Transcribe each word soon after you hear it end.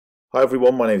Hi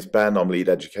everyone, my name is Ben. I'm lead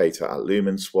educator at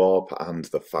Lumenswap and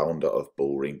the founder of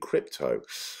Bullring Crypto.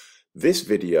 This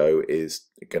video is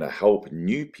going to help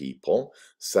new people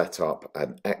set up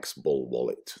an xBull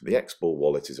wallet. The xBull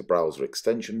wallet is a browser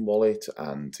extension wallet,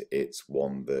 and it's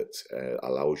one that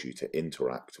allows you to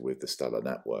interact with the Stellar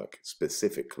network,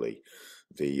 specifically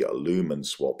the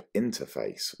Lumenswap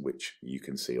interface, which you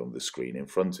can see on the screen in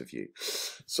front of you.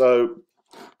 So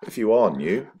if you are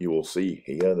new, you will see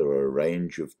here there are a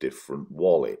range of different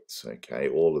wallets, okay,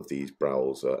 all of these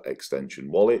browser extension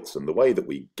wallets. And the way that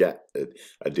we get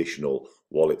additional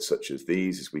wallets such as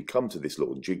these is we come to this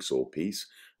little jigsaw piece,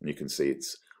 and you can see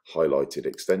it's highlighted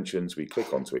extensions. We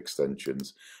click onto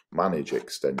extensions, manage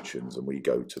extensions, and we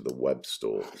go to the web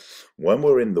store. When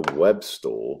we're in the web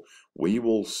store, we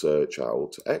will search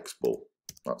out xBull.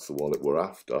 That's the wallet we're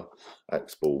after,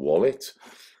 xBull wallet.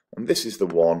 And this is the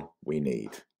one we need.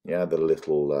 Yeah, the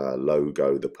little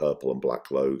logo, the purple and black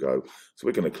logo. So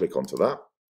we're going to click onto that.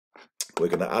 We're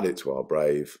going to add it to our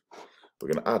Brave.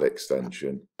 We're going to add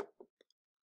extension.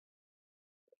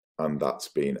 And that's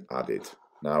been added.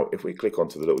 Now, if we click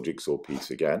onto the little jigsaw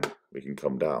piece again, we can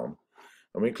come down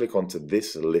and we click onto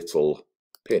this little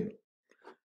pin.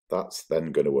 That's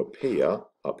then going to appear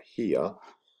up here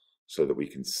so that we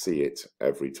can see it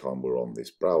every time we're on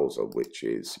this browser, which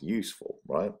is useful,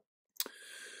 right?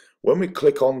 When we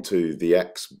click onto the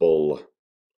xBull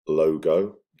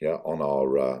logo, yeah, on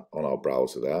our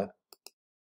browser there,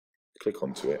 click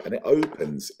onto it, and it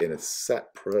opens in a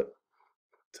separate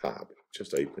tab. It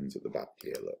just opens at the back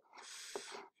here. Look.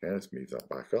 Okay, let's move that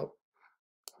back up.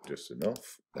 Just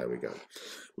enough. There we go.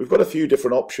 We've got a few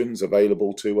different options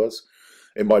available to us.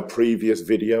 In my previous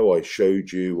video, I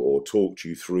showed you or talked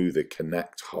you through the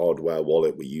Connect hardware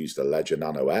wallet. We used a Ledger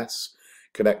Nano S,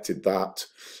 connected that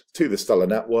to the Stellar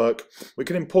network. We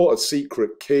can import a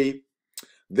secret key.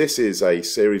 This is a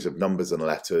series of numbers and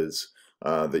letters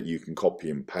that you can copy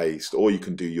and paste, or you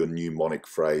can do your mnemonic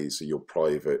phrase, or your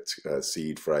private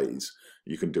seed phrase.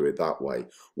 You can do it that way.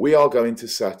 We are going to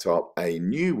set up a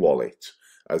new wallet,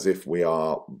 as if we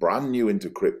are brand new into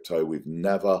crypto. We've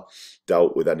never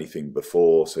dealt with anything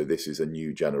before, so this is a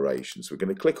new generation. So we're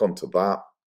going to click onto that,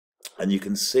 and you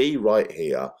can see right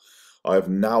here, I've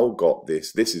now got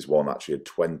this. This is one actually a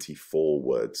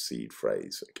 24-word seed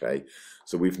phrase, okay?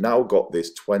 So we've now got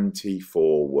this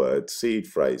 24-word seed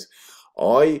phrase.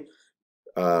 I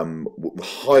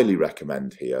highly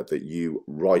recommend here that you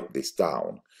write this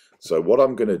down. So what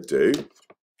I'm going to do,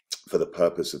 for the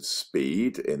purpose of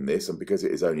speed in this, and because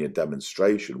it is only a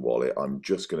demonstration wallet, I'm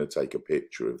just going to take a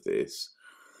picture of this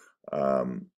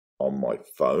on my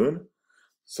phone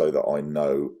so that I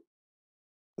know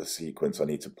the sequence I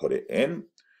need to put it in,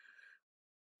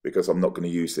 because I'm not going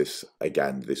to use this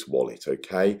again, this wallet,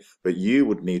 okay? But you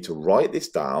would need to write this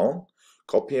down,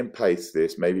 copy and paste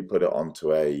this, maybe put it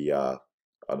onto a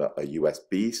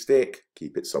USB stick,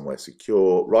 keep it somewhere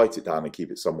secure, write it down and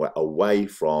keep it somewhere away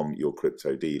from your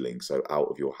crypto dealing, so out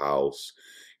of your house,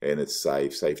 in a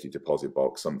safe, safety deposit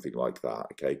box, something like that,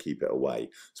 okay? Keep it away,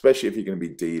 especially if you're going to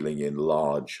be dealing in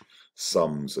large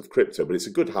sums of crypto, but it's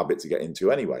a good habit to get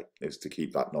into anyway, is to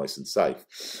keep that nice and safe.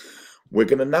 We're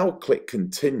going to now click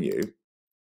continue,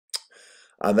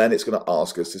 and then it's going to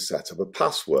ask us to set up a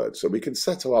password. So we can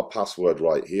set up our password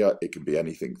right here. It can be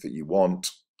anything that you want.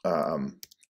 Okay,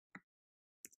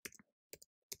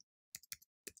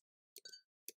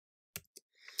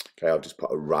 I'll just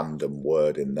put a random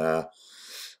word in there,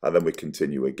 and then we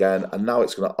continue again. And now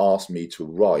it's going to ask me to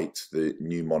write the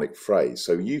mnemonic phrase.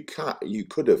 So you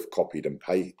could have copy and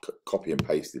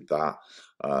pasted that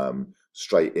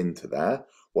straight into there.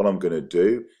 What I'm going to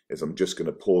do is I'm just going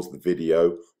to pause the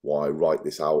video while I write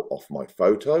this out off my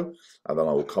photo, and then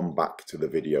I will come back to the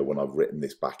video when I've written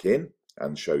this back in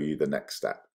and show you the next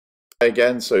step.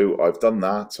 Again, so I've done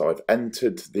that. I've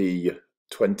entered the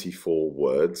 24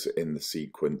 words in the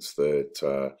sequence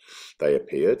that they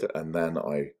appeared, and then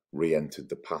I re-entered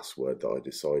the password that I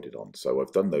decided on. So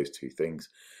I've done those two things,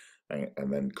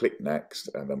 and then click next,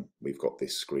 and then we've got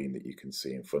this screen that you can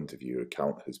see in front of you. Your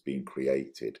account has been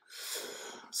created.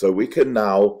 So we can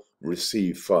now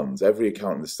receive funds. Every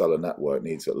account in the Stellar network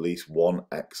needs at least one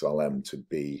XLM to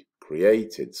be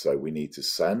created. So we need to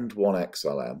send one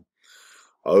XLM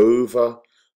over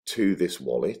to this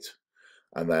wallet,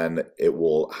 and then it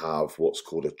will have what's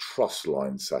called a trust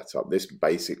line set up. This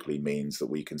basically means that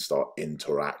we can start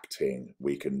interacting.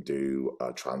 We can do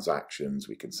transactions,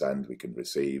 we can send, we can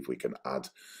receive, we can add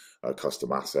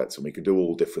custom assets, and we can do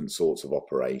all different sorts of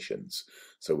operations.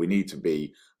 So we need to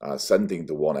be sending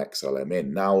the one XLM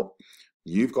in. Now,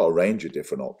 you've got a range of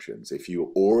different options. If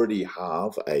you already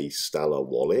have a Stellar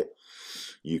wallet,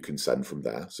 you can send from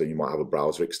there. So you might have a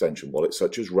browser extension wallet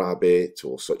such as Rabbit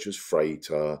or such as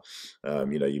Freighter.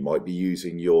 You know, you might be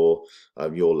using your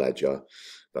ledger.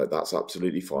 That's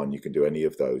absolutely fine. You can do any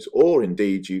of those, or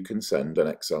indeed you can send an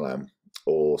XLM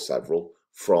or several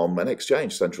from an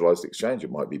exchange, centralized exchange.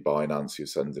 It might be Binance you're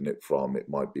sending it from. It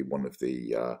might be one of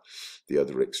the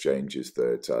other exchanges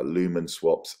that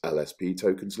Lumenswap's LSP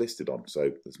tokens listed on.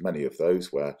 So there's many of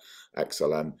those where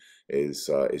XLM is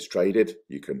traded.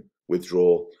 You can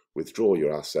withdraw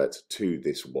your asset to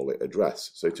this wallet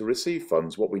address. So to receive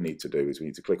funds, what we need to do is we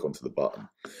need to click onto the button.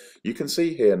 You can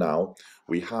see here now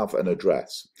we have an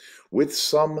address. With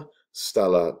some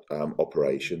Stellar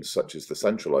operations, such as the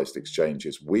centralized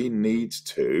exchanges, we need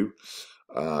to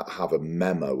have a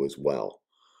memo as well.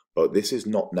 But this is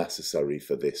not necessary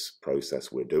for this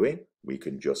process we're doing. We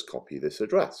can just copy this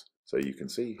address. So you can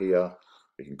see here,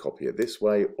 we can copy it this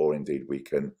way, or indeed we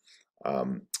can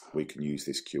use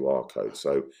this QR code.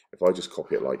 So if I just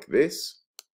copy it like this,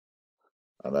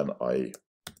 and then I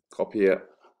copy it,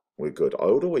 we're good. I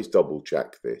would always double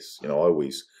check this. You know, I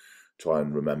always try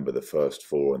and remember the first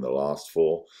four and the last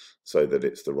four so that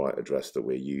it's the right address that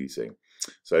we're using.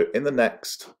 So in the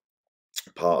next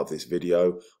part of this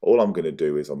video, all I'm going to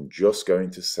do is I'm just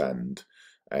going to send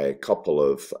a couple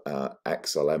of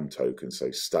XLM tokens,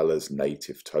 so Stellar's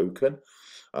native token,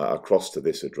 across to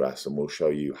this address, and we'll show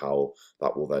you how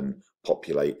that will then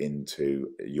populate into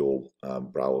your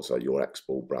browser, your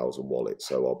xBull browser wallet.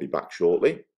 So I'll be back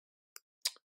shortly.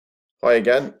 Hi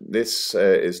again, this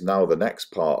is now the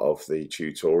next part of the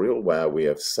tutorial where we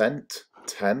have sent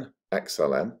 10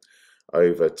 XLM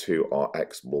over to our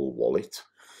xBull wallet.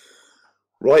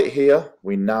 Right here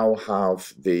we now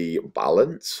have the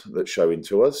balance that's showing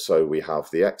to us. So we have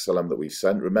the XLM that we've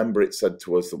sent. Remember, it said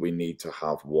to us that we need to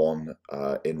have one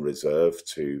in reserve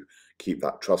to keep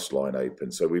that trust line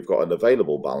open. So we've got an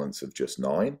available balance of just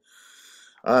 9,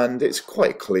 and it's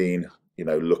quite clean, you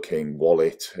know, looking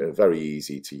wallet, very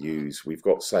easy to use. We've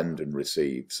got send and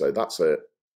receive, so that's a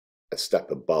step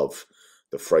above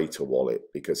the Freighter wallet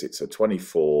because it's a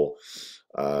 24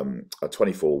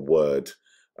 word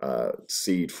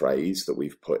seed phrase that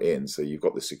we've put in. So you've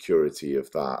got the security of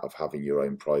that, of having your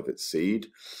own private seed,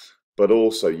 but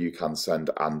also you can send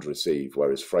and receive,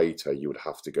 whereas Freighter you would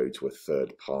have to go to a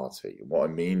third party. And what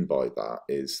I mean by that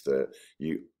is that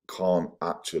you can't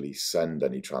actually send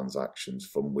any transactions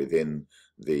from within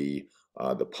the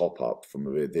pop-up, from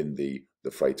within the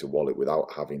Freighter wallet,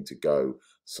 without having to go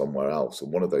somewhere else.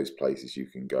 And one of those places you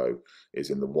can go is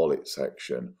in the wallet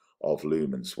section of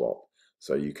Lumenswap.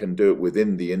 So you can do it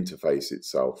within the interface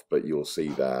itself, but you'll see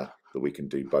there that we can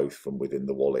do both from within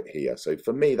the wallet here. So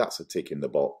for me, that's a tick in the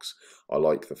box. I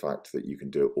like the fact that you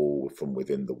can do it all from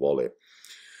within the wallet.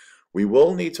 We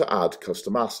will need to add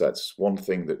custom assets. One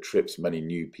thing that trips many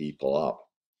new people up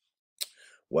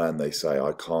when they say,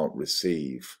 I can't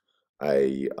receive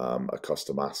a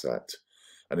custom asset.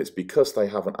 And it's because they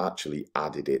haven't actually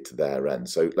added it to their end.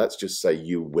 So let's just say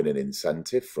you win an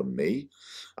incentive from me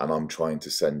and I'm trying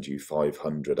to send you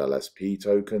 500 LSP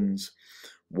tokens.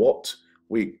 What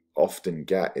we often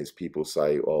get is people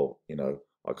say, oh, you know,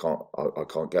 I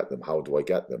can't get them. How do I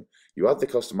get them? You add the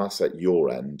custom asset your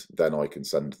end, then I can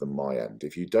send them my end.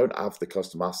 If you don't have the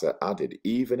custom asset added,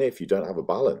 even if you don't have a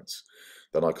balance,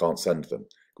 then I can't send them.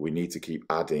 We need to keep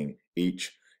adding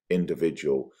each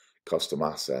individual custom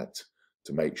asset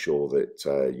to make sure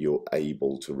that you're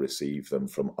able to receive them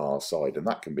from our side. And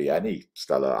that can be any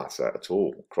Stellar asset at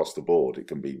all, across the board. It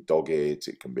can be Dogit,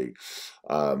 it can be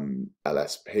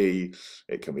LSP,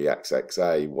 it can be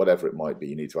XXA, whatever it might be.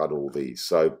 You need to add all these.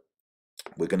 So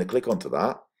we're going to click onto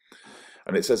that.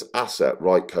 And it says asset,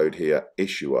 write code here,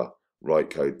 issuer, write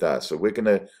code there. So we're going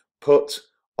to put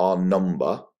our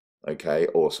number, okay,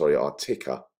 or sorry, our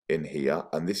ticker in here.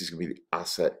 And this is going to be the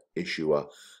asset issuer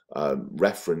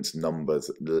reference numbers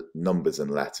and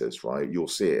letters, right? You'll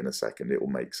see it in a second, it will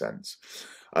make sense.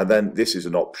 And then this is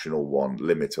an optional one,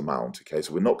 limit amount. Okay,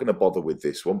 so we're not going to bother with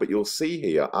this one, but you'll see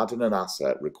here, adding an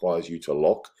asset requires you to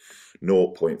lock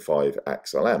 0.5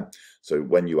 XLM. So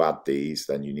when you add these,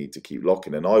 then you need to keep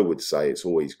locking. And I would say it's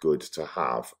always good to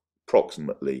have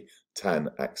approximately 10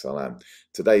 XLM.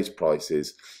 Today's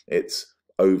prices, it's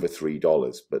over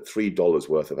 $3, but $3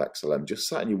 worth of XLM just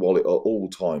sat in your wallet at all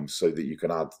times so that you can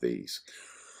add these.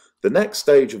 The next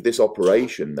stage of this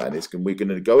operation then is we're going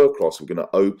to go across, we're going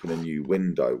to open a new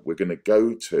window. We're going to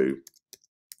go to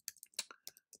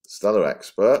Stellar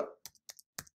Expert.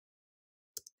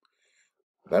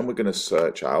 Then we're going to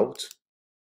search out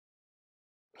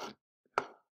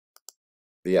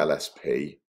the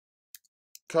LSP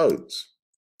codes.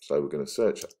 So we're going to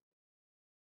search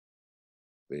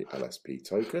the LSP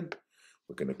token.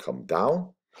 We're going to come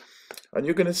down, and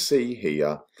you're going to see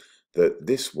here that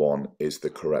this one is the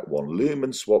correct one,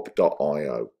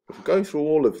 Lumenswap.io. If we go through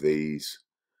all of these,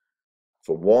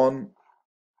 for one,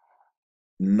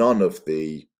 none of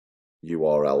the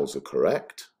URLs are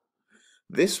correct.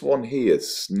 This one here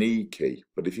is sneaky,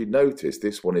 but if you notice,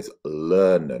 this one is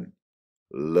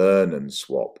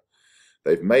Lumenswap.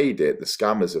 They've made it, the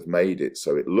scammers have made it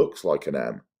so it looks like an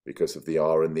M because of the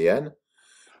R and the N.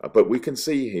 But we can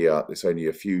see here there's only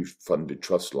a few funded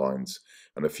trust lines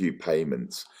and a few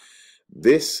payments.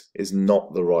 This is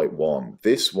not the right one.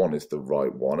 This one is the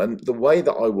right one. And the way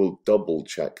that I will double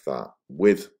check that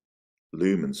with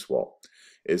Lumenswap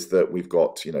is that we've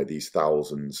got, you know, these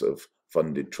thousands of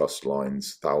funded trust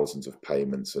lines, thousands of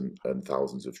payments and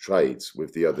thousands of trades.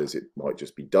 With the others, it might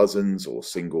just be dozens or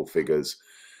single figures.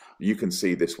 You can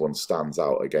see this one stands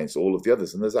out against all of the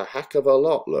others. And there's a heck of a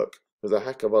lot, look. There's a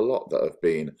heck of a lot that have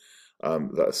been,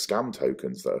 that are scam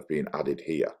tokens that have been added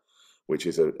here, which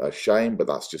is a shame, but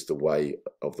that's just the way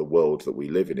of the world that we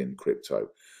live in crypto.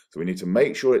 So we need to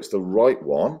make sure it's the right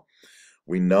one.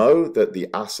 We know that the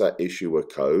asset issuer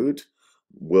code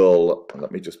will,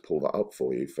 let me just pull that up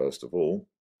for you first of all.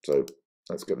 So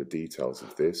let's get the details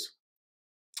of this.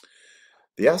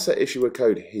 The asset issuer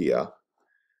code here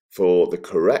for the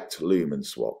correct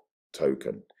Lumenswap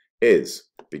token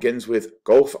begins with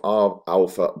Golf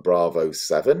Alpha Bravo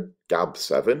 7, Gab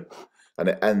 7, and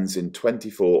it ends in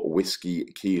 24 Whiskey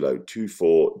Kilo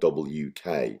 24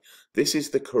 WK. This is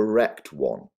the correct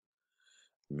one.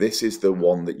 This is the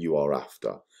one that you are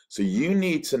after. So you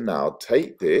need to now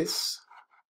take this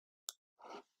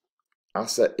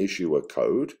asset issuer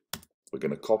code. We're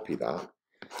going to copy that.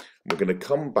 We're going to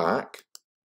come back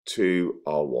to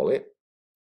our wallet.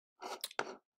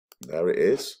 There it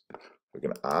is. We're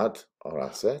going to add our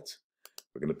asset.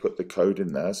 We're going to put the code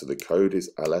in there. So the code is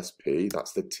LSP.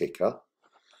 That's the ticker.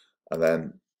 And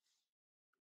then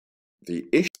the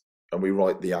issue, and we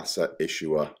write the asset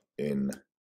issuer in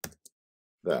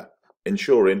there,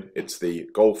 ensuring it's the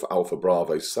Golf Alpha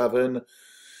Bravo 7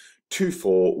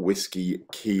 24 Whiskey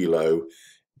Kilo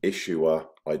issuer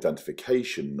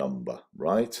identification number,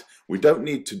 right? We don't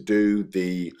need to do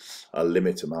the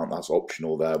limit amount, that's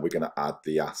optional there. We're going to add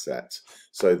the asset.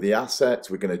 So the asset,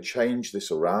 we're going to change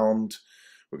this around.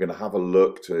 We're going to have a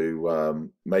look to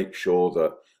make sure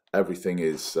that everything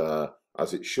is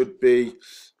as it should be.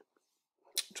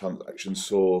 Transaction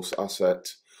source,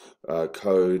 asset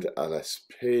code,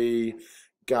 LSP,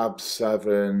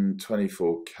 GAB7,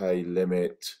 24K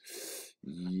limit,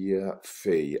 yeah,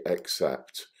 fee,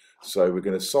 accept. So we're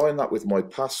going to sign that with my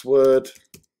password.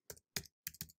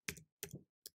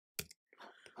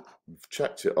 I've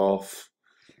checked it off.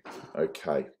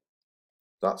 Okay,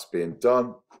 that's been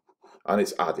done and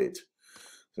it's added.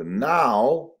 So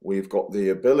now we've got the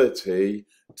ability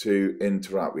to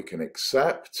interact. We can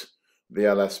accept the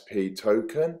LSP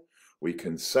token. We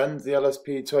can send the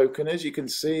LSP token. As you can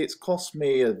see, it's cost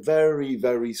me a very,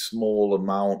 very small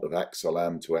amount of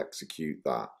XLM to execute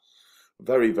that.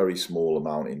 Very, very small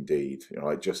amount indeed, you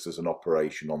know, just as an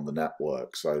operation on the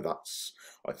network. So that's,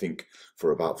 I think, for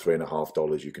about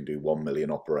 $3.50, you can do 1 million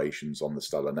operations on the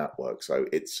Stellar network. So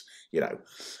it's, you know,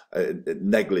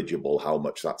 negligible how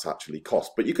much that's actually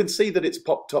cost. But you can see that it's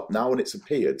popped up now and it's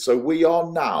appeared. So we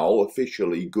are now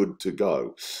officially good to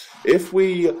go. If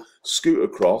we scoot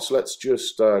across, let's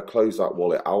just close that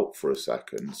wallet out for a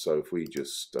second. So if we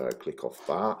just click off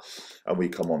that and we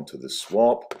come onto the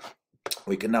swap,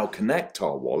 we can now connect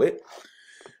our wallet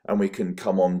and we can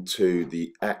come on to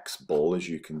the xBull, as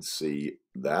you can see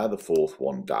there, the fourth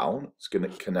one down. It's going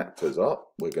to connect us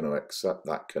up. We're going to accept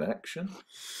that connection.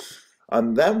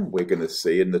 And then we're going to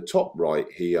see in the top right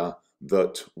here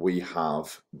that we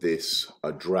have this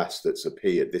address that's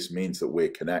appeared. This means that we're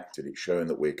connected. It's showing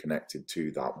that we're connected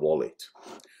to that wallet.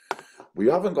 We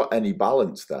haven't got any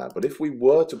balance there, but if we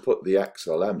were to put the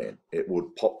XLM in, it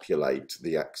would populate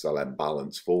the XLM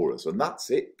balance for us. And that's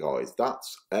it, guys.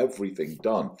 That's everything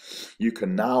done. You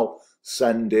can now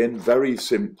send in very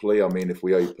simply. I mean, if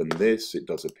we open this, it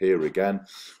does appear again.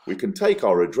 We can take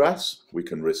our address. We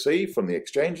can receive from the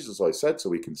exchanges, as I said, so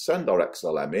we can send our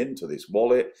XLM into this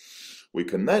wallet. We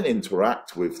can then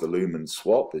interact with the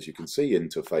Lumenswap, as you can see,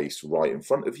 interface right in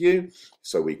front of you.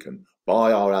 So we can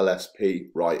buy our LSP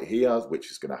right here,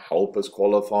 which is going to help us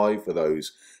qualify for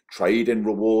those trade-in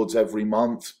rewards every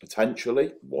month,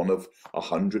 potentially. One of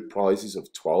 100 prizes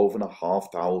of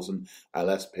 12,500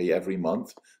 LSP every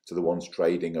month to the ones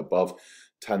trading above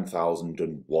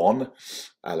 10,001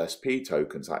 LSP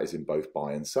tokens. That is in both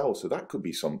buy and sell. So that could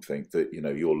be something that, you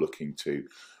know, you're looking to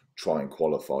try and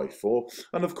qualify for.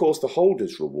 And of course the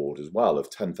holders reward as well of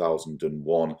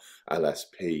 10,001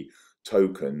 LSP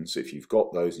tokens. If you've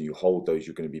got those and you hold those,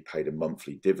 you're going to be paid a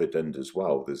monthly dividend as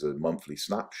well. There's a monthly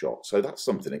snapshot, so that's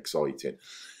something exciting.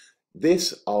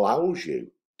 This allows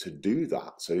you to do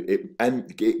that, so it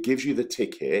gives you the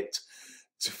ticket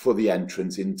for the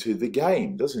entrance into the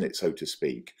game, doesn't it, so to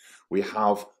speak. We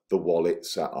have the wallet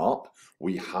set up,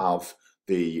 we have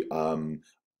the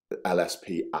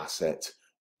LSP asset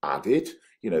added,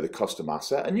 you know, the custom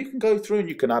asset, and you can go through and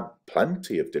you can add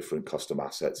plenty of different custom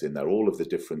assets in there, all of the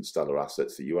different stellar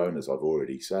assets that you own, as I've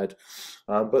already said.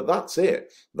 But that's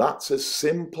it. That's as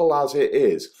simple as it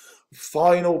is.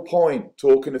 Final point,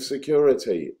 talking of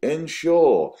security,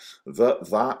 ensure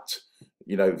that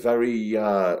you know, very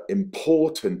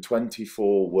important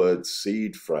 24-word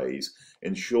seed phrase,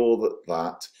 ensure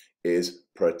that is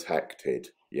protected.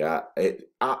 Yeah, it's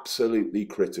absolutely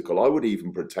critical. I would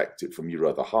even protect it from your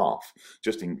other half,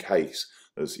 just in case,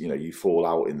 as you know, you fall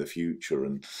out in the future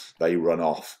and they run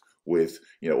off with,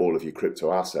 you know, all of your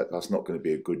crypto asset. That's not going to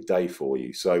be a good day for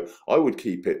you. So I would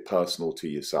keep it personal to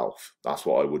yourself. That's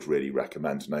what I would really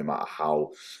recommend, no matter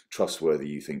how trustworthy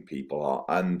you think people are.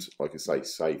 And like I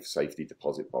say, safety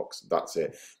deposit box. That's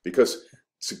it. Because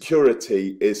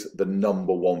security is the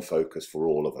 #1 focus for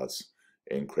all of us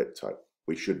in crypto.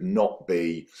 We should not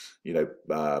be, you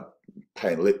know,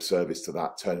 paying lip service to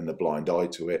that, turning a blind eye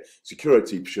to it.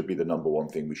 Security should be the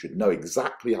 #1 thing. We should know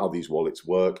exactly how these wallets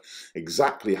work,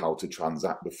 exactly how to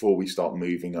transact before we start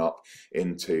moving up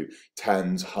into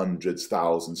tens, hundreds,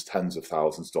 thousands, tens of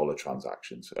thousands dollar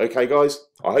transactions. Okay, guys,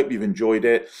 I hope you've enjoyed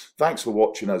it. Thanks for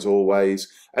watching as always.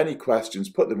 Any questions,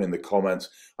 put them in the comments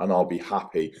and I'll be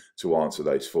happy to answer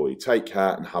those for you. Take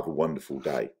care and have a wonderful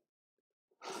day.